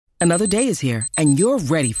Another day is here, and you're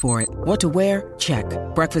ready for it. What to wear? Check.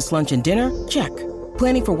 Breakfast, lunch, and dinner? Check.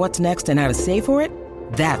 Planning for what's next and how to save for it?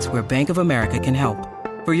 That's where Bank of America can help.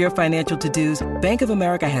 For your financial to-dos, Bank of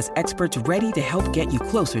America has experts ready to help get you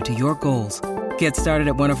closer to your goals. Get started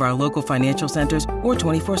at one of our local financial centers or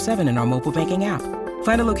 24/7 in our mobile banking app.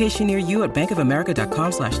 Find a location near you at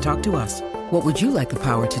bankofamerica.com/talktous. What would you like the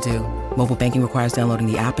power to do? Mobile banking requires downloading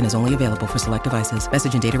the app and is only available for select devices.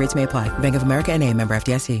 Message and data rates may apply. Bank of America N.A., member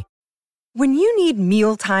FDIC. When you need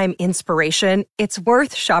mealtime inspiration, it's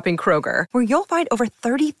worth shopping Kroger, where you'll find over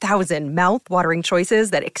 30,000 mouth-watering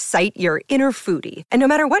choices that excite your inner foodie. And no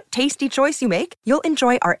matter what tasty choice you make, you'll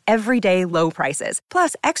enjoy our everyday low prices,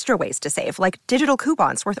 plus extra ways to save, like digital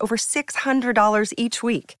coupons worth over $600 each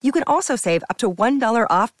week. You can also save up to $1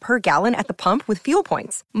 off per gallon at the pump with fuel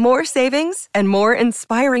points. More savings and more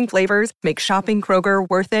inspiring flavors make shopping Kroger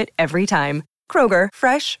worth it every time. Kroger,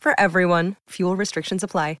 fresh for everyone. Fuel restrictions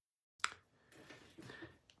apply.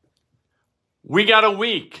 We got a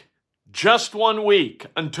week, just 1 week,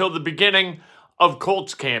 until the beginning of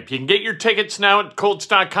Colts Camp. You can get your tickets now at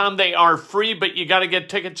Colts.com. They are free, but you got to get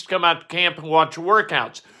tickets to come out to camp and watch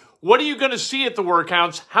workouts. What are you going to see at the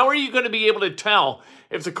workouts? How are you going to be able to tell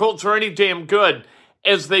if the Colts are any damn good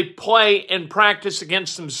as they play and practice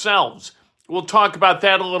against themselves? We'll talk about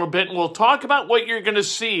that a little bit, and we'll talk about what you're going to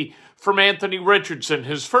see from Anthony Richardson,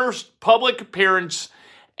 his first public appearance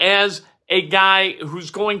as a guy who's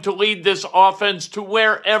going to lead this offense to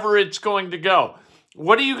wherever it's going to go.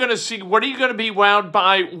 What are you going to see? What are you going to be wowed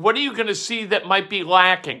by? What are you going to see that might be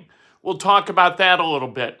lacking? We'll talk about that a little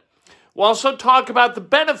bit. We'll also talk about the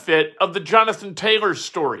benefit of the Jonathan Taylor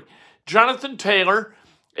story. Jonathan Taylor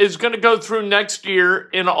is going to go through next year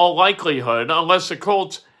in all likelihood, unless the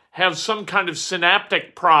Colts have some kind of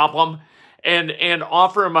synaptic problem and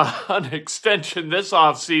offer him an extension this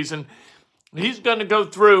offseason. He's going to go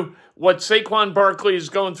through what Saquon Barkley is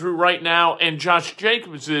going through right now and Josh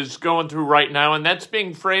Jacobs is going through right now, and that's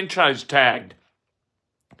being franchise tagged.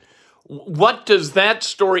 How does that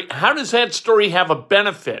story have a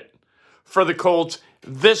benefit for the Colts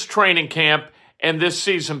this training camp and this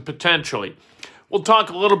season potentially? We'll talk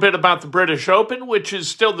a little bit about the British Open, which is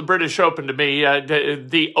still the British Open to me,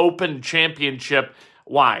 the Open Championship.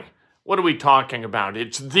 Why? What are we talking about?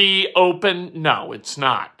 It's the Open? No, it's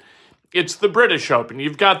not. It's the British Open.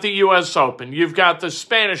 You've got the U.S. Open. You've got the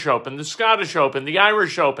Spanish Open, the Scottish Open, the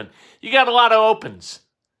Irish Open. You got a lot of opens.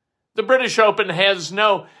 The British Open has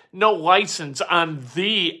no license on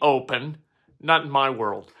the Open, not in my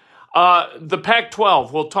world. The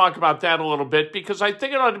Pac-12, we'll talk about that a little bit because I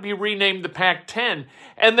think it ought to be renamed the Pac-10,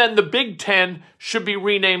 and then the Big Ten should be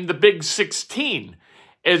renamed the Big 16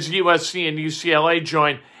 as USC and UCLA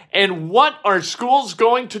join. And what are schools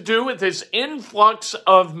going to do with this influx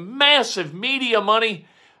of massive media money?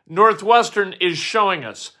 Northwestern is showing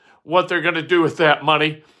us what they're going to do with that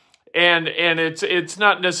money, and it's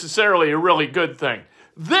not necessarily a really good thing.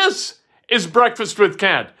 This is Breakfast with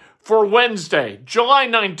Kent for Wednesday, July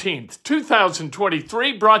 19th,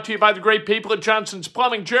 2023, brought to you by the great people at Johnson's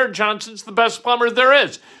Plumbing. Jared Johnson's the best plumber there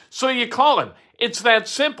is, so you call him. It's that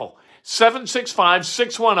simple.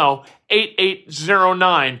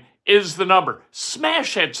 765-610-8809 is the number.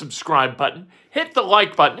 Smash that subscribe button. Hit the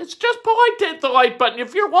like button. It's just polite to hit the like button.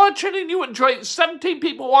 If you're watching and you enjoy it, 17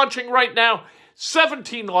 people watching right now,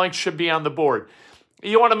 17 likes should be on the board.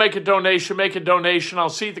 You want to make a donation, make a donation. I'll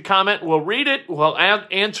see the comment. We'll read it. We'll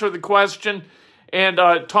answer the question and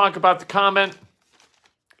talk about the comment.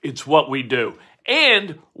 It's what we do.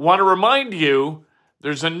 And want to remind you,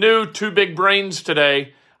 there's a new Two Big Brains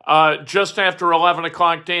today. Just after 11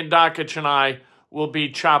 o'clock, Dan Dockich and I will be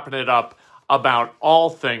chopping it up about all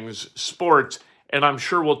things sports. And I'm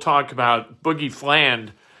sure we'll talk about Boogie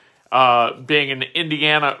Fland being an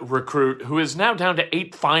Indiana recruit who is now down to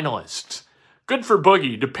 8 finalists. Good for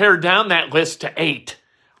Boogie to pare down that list to 8.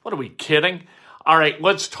 What are we kidding? All right,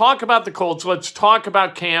 let's talk about the Colts. Let's talk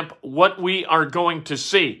about camp, what we are going to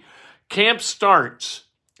see. Camp starts.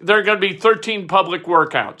 There are going to be 13 public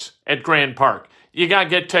workouts at Grand Park. You got to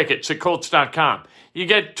get tickets at Colts.com. You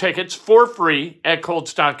get tickets for free at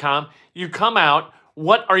Colts.com. You come out.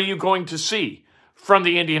 What are you going to see from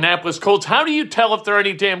the Indianapolis Colts? How do you tell if they're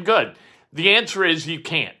any damn good? The answer is you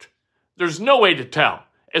can't. There's no way to tell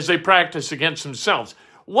as they practice against themselves.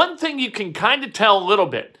 One thing you can kind of tell a little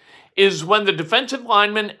bit is when the defensive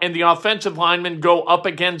linemen and the offensive linemen go up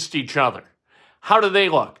against each other. How do they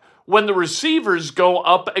look? When the receivers go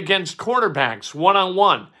up against quarterbacks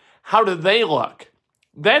one-on-one, how do they look?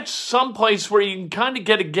 That's someplace where you can kind of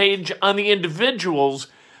get a gauge on the individuals,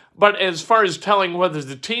 but as far as telling whether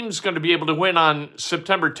the team's going to be able to win on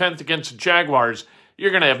September 10th against the Jaguars,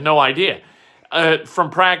 You're going to have no idea from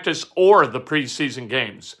practice or the preseason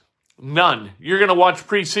games. None. You're going to watch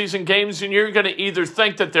preseason games and you're going to either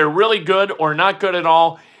think that they're really good or not good at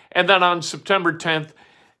all. And then on September 10th,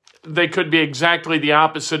 they could be exactly the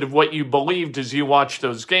opposite of what you believed as you watched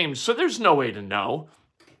those games. So there's no way to know.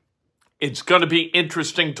 It's going to be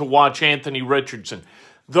interesting to watch Anthony Richardson.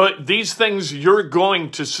 These things you're going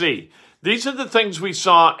to see. These are the things we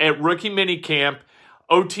saw at rookie minicamp,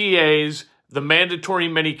 OTAs, the mandatory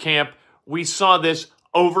minicamp. We saw this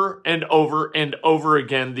over and over and over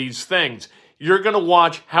again, these things. You're going to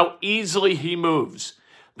watch how easily he moves.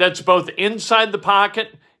 That's both inside the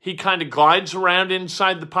pocket. He kind of glides around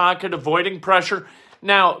inside the pocket, avoiding pressure.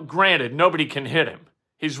 Now, granted, nobody can hit him.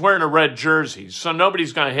 He's wearing a red jersey, so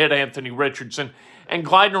nobody's going to hit Anthony Richardson. And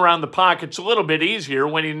gliding around the pocket's a little bit easier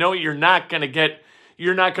when you know you're not going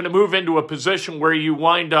to move into a position where you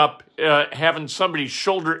wind up having somebody's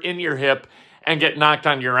shoulder in your hip and get knocked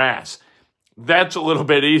on your ass. That's a little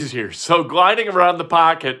bit easier. So gliding around the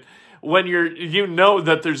pocket when you know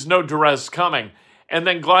that there's no duress coming, and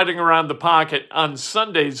then gliding around the pocket on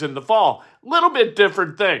Sundays in the fall, little bit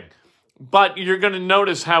different thing. But you're going to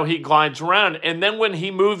notice how he glides around. And then when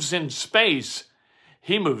he moves in space,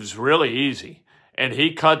 he moves really easy. And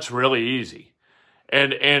he cuts really easy.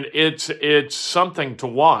 And it's something to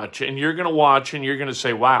watch. And you're going to watch and you're going to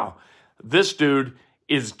say, wow, this dude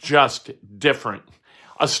is just different.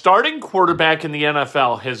 A starting quarterback in the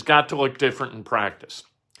NFL has got to look different in practice.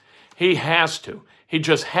 He has to. He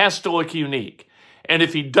just has to look unique. And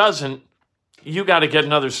if he doesn't, you got to get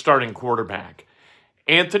another starting quarterback.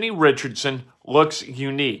 Anthony Richardson looks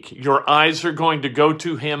unique. Your eyes are going to go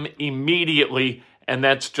to him immediately, and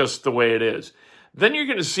that's just the way it is. Then you're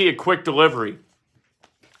going to see a quick delivery.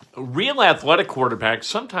 Real athletic quarterbacks,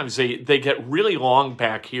 sometimes they get really long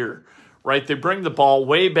back here, right? They bring the ball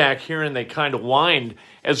way back here, and they kind of wind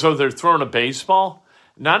as though they're throwing a baseball.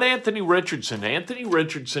 Not Anthony Richardson. Anthony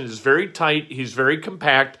Richardson is very tight. He's very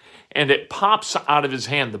compact, and it pops out of his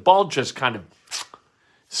hand. The ball just kind of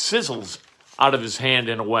sizzles out of his hand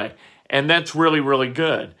in a way. And that's really, really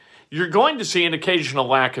good. You're going to see an occasional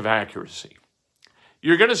lack of accuracy.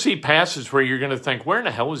 You're going to see passes where you're going to think, where in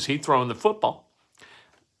the hell is he throwing the football?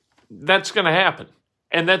 That's going to happen.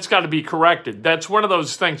 And that's got to be corrected. That's one of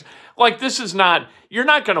those things. Like, this is not, you're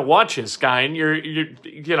not going to watch this guy and you're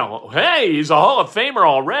hey, he's a Hall of Famer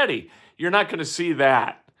already. You're not going to see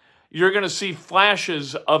that. You're going to see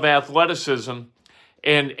flashes of athleticism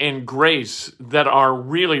and grace that are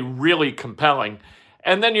really, really compelling.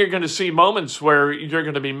 And then you're going to see moments where you're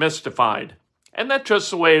going to be mystified. And that's just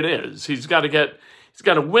the way it is. He's got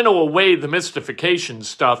to winnow away the mystification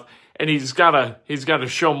stuff, and he's got to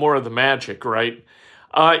show more of the magic, right?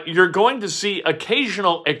 You're going to see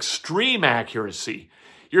occasional extreme accuracy.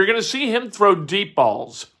 You're going to see him throw deep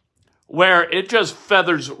balls where it just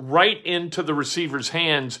feathers right into the receiver's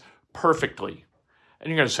hands perfectly. And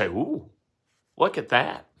you're going to say, ooh, look at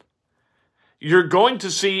that. You're going to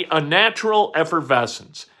see a natural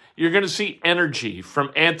effervescence. You're going to see energy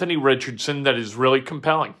from Anthony Richardson that is really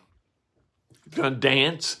compelling. He's going to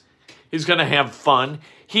dance. He's going to have fun.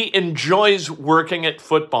 He enjoys working at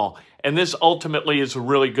football, and this ultimately is a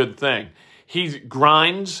really good thing. He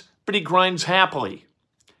grinds, but he grinds happily.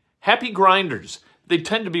 Happy grinders, they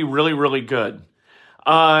tend to be really, really good.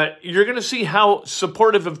 You're going to see how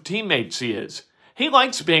supportive of teammates he is. He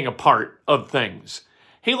likes being a part of things.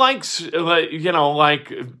 He likes,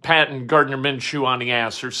 like patting Gardner Minshew on the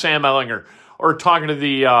ass, or Sam Ellinger, or talking to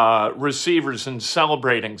the receivers and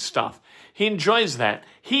celebrating stuff. He enjoys that.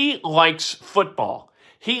 He likes football.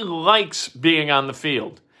 He likes being on the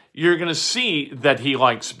field. You're going to see that he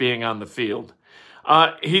likes being on the field.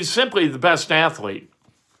 He's simply the best athlete,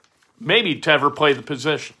 maybe to ever play the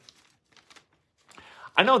position.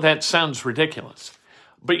 I know that sounds ridiculous,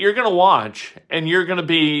 but you're going to watch, and you're going to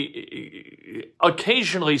be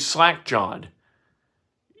occasionally slack-jawed.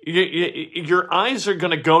 Your eyes are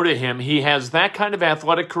going to go to him. He has that kind of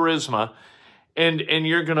athletic charisma, and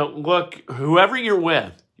you're going to look, whoever you're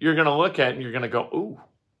with, you're going to look at and you're going to go, ooh,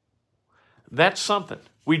 that's something.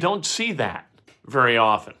 We don't see that very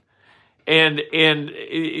often. And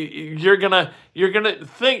you're going to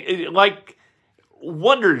think, like,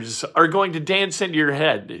 wonders are going to dance into your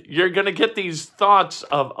head. You're going to get these thoughts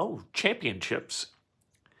of, oh, championships.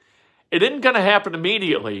 It isn't going to happen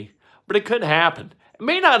immediately, but it could happen. It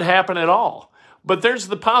may not happen at all, but there's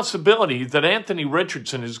the possibility that Anthony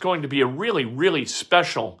Richardson is going to be a really, really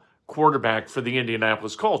special quarterback for the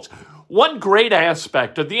Indianapolis Colts. One great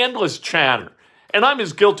aspect of the endless chatter, and I'm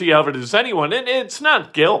as guilty of it as anyone, and it's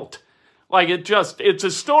not guilt. Like, it's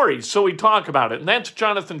a story, so we talk about it. And that's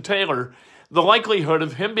Jonathan Taylor, the likelihood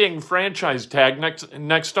of him being franchise tagged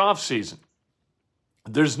next offseason.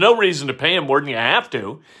 There's no reason to pay him more than you have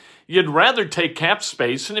to. You'd rather take cap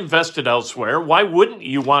space and invest it elsewhere. Why wouldn't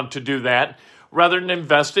you want to do that rather than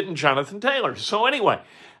invest it in Jonathan Taylor? So anyway,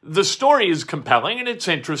 the story is compelling and it's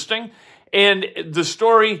interesting. And the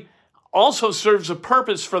story also serves a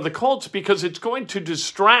purpose for the Colts because it's going to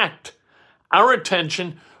distract our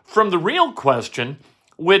attention from the real question,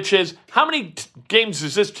 which is how many games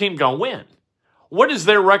is this team going to win? What is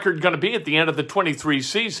their record going to be at the end of the 23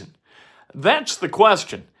 season? That's the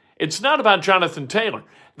question. It's not about Jonathan Taylor.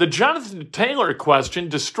 The Jonathan Taylor question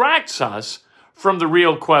distracts us from the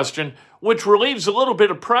real question, which relieves a little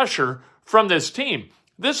bit of pressure from this team.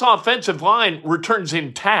 This offensive line returns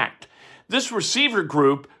intact. This receiver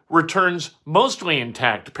group returns mostly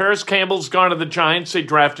intact. Paris Campbell's gone to the Giants. They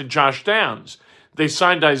drafted Josh Downs. They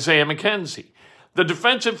signed Isaiah McKenzie. The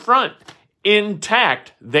defensive front,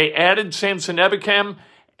 intact. They added Samson Ebukam,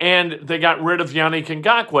 and they got rid of Yannick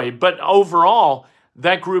Ngakoue. But overall,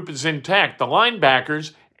 that group is intact. The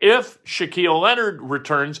linebackers, if Shaquille Leonard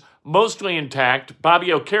returns, mostly intact. Bobby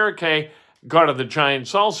Okereke got to the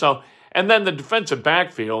Giants also. And then the defensive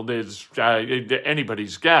backfield is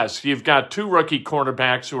anybody's guess. You've got two rookie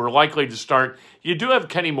cornerbacks who are likely to start. You do have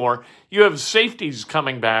Kenny Moore. You have safeties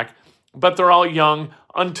coming back, but they're all young,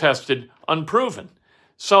 untested, unproven.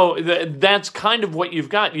 So that's kind of what you've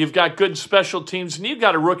got. You've got good special teams, and you've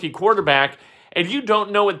got a rookie quarterback, and you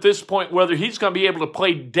don't know at this point whether he's going to be able to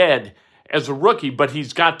play dead as a rookie, but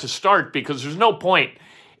he's got to start because there's no point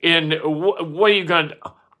in what are you going to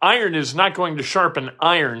 – iron is not going to sharpen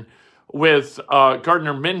iron with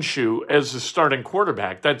Gardner Minshew as the starting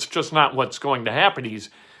quarterback. That's just not what's going to happen. He's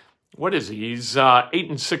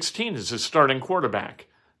 8-16 as his starting quarterback.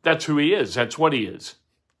 That's who he is. That's what he is.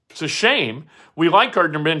 It's a shame. We like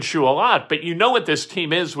Gardner Minshew a lot, but you know what this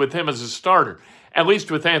team is with him as a starter. At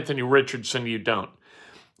least with Anthony Richardson, you don't.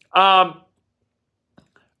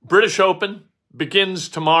 British Open begins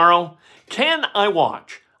tomorrow. Can I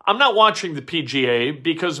watch? I'm not watching the PGA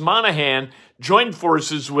because Monahan joined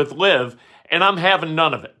forces with Liv, and I'm having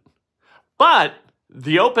none of it. But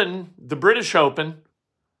the Open, the British Open,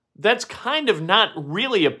 that's kind of not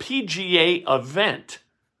really a PGA event.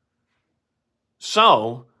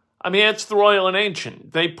 So, I mean, it's the Royal and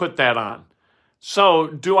Ancient. They put that on. So,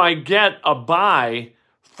 do I get a buy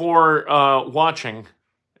for watching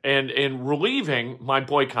and relieving my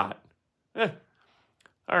boycott? I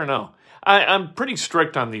don't know. I'm pretty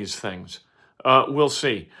strict on these things. We'll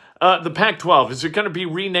see. The Pac-12, is it going to be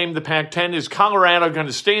renamed the Pac-10? Is Colorado going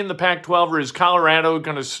to stay in the Pac-12, or is Colorado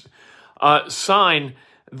going to sign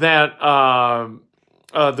that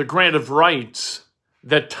the grant of rights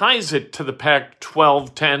that ties it to the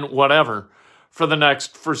Pac-12, 10, whatever, for the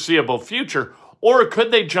next foreseeable future? Or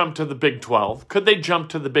could they jump to the Big 12? Could they jump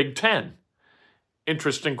to the Big 10?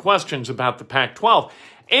 Interesting questions about the Pac-12.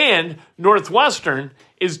 And Northwestern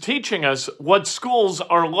is teaching us what schools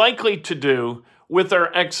are likely to do with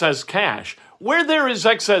their excess cash. Where there is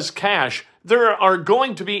excess cash, there are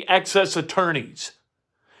going to be excess attorneys.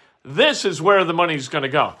 This is where the money's going to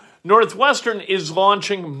go. Northwestern is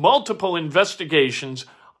launching multiple investigations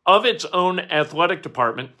of its own athletic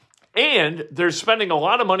department, and they're spending a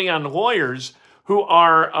lot of money on lawyers who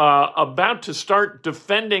are about to start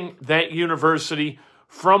defending that university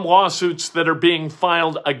from lawsuits that are being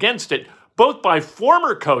filed against it, both by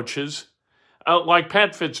former coaches like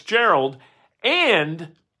Pat Fitzgerald and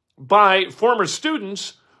by former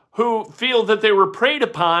students who feel that they were preyed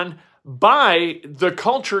upon by the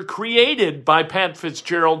culture created by Pat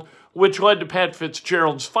Fitzgerald, which led to Pat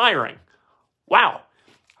Fitzgerald's firing. Wow,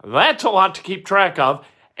 that's a lot to keep track of,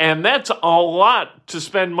 and that's a lot to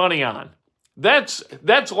spend money on. That's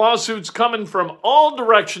lawsuits coming from all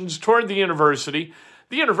directions toward the university.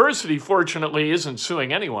 The university, fortunately, isn't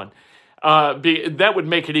suing anyone. That would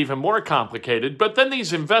make it even more complicated. But then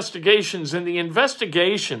these investigations, and the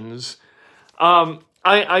investigations,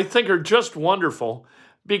 I think are just wonderful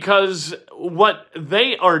because what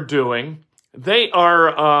they are doing, they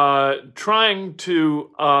are trying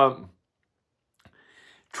to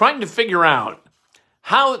figure out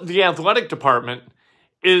how the athletic department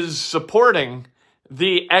is supporting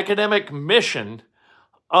the academic mission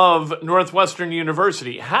of Northwestern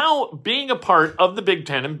University. How being a part of the Big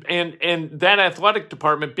Ten and that athletic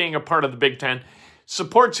department being a part of the Big Ten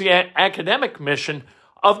supports the academic mission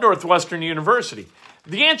of Northwestern University.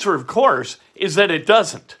 The answer, of course, is that it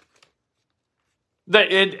doesn't.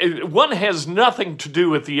 That one has nothing to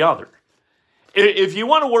do with the other. If you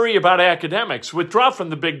want to worry about academics, withdraw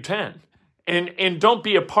from the Big Ten and don't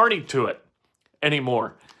be a party to it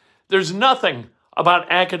anymore. There's nothing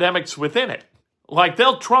about academics within it. Like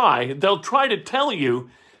they'll try to tell you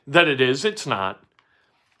that it is. It's not.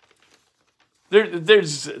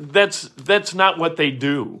 That's not what they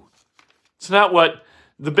do. It's not what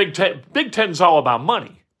the Big Ten. Big Ten's all about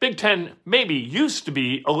money. Big Ten maybe used to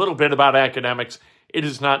be a little bit about academics. It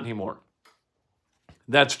is not anymore.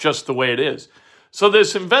 That's just the way it is. So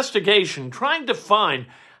this investigation trying to find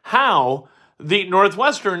how the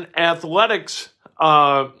Northwestern athletics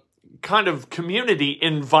kind of community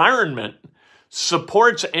environment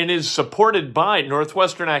supports and is supported by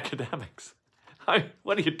Northwestern academics.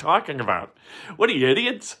 What are you talking about? What are you,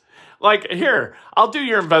 idiots? Like, here, I'll do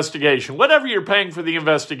your investigation. Whatever you're paying for the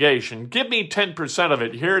investigation, give me 10% of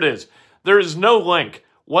it. Here it is. There is no link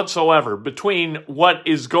whatsoever between what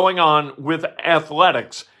is going on with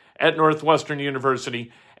athletics at Northwestern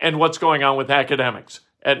University and what's going on with academics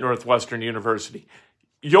at Northwestern University.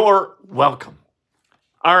 You're welcome.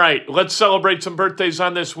 All right, let's celebrate some birthdays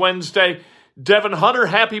on this Wednesday. Devin Hunter,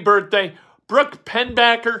 happy birthday. Brooke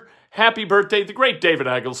Penbacker, happy birthday. The great David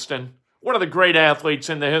Eggleston, one of the great athletes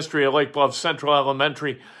in the history of Lake Bluff Central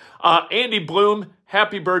Elementary. Andy Bloom,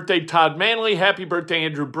 happy birthday. Todd Manley, happy birthday.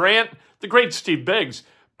 Andrew Brandt, the great Steve Biggs.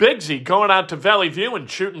 Biggsy going out to Valley View and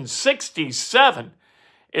shooting 67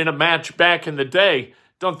 in a match back in the day.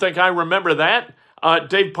 Don't think I remember that.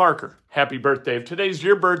 Dave Parker, happy birthday. If today's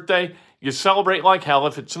your birthday, you celebrate like hell.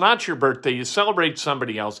 If it's not your birthday, you celebrate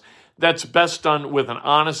somebody else. That's best done with an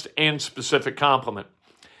honest and specific compliment.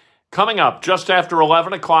 Coming up just after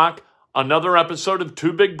 11 o'clock, another episode of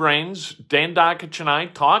Two Big Brains. Dan Dockich and I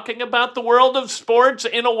talking about the world of sports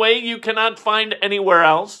in a way you cannot find anywhere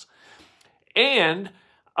else. And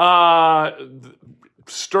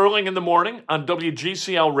Sterling in the Morning on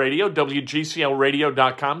WGCL Radio,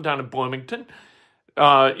 WGCLradio.com down in Bloomington.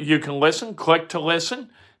 You can listen, click to listen.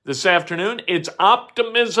 This afternoon, it's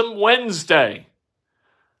Optimism Wednesday.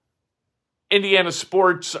 Indiana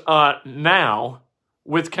Sports Now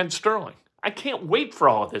with Ken Sterling. I can't wait for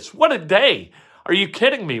all of this. What a day. Are you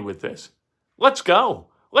kidding me with this? Let's go.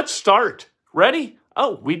 Let's start. Ready?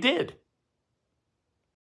 Oh, we did.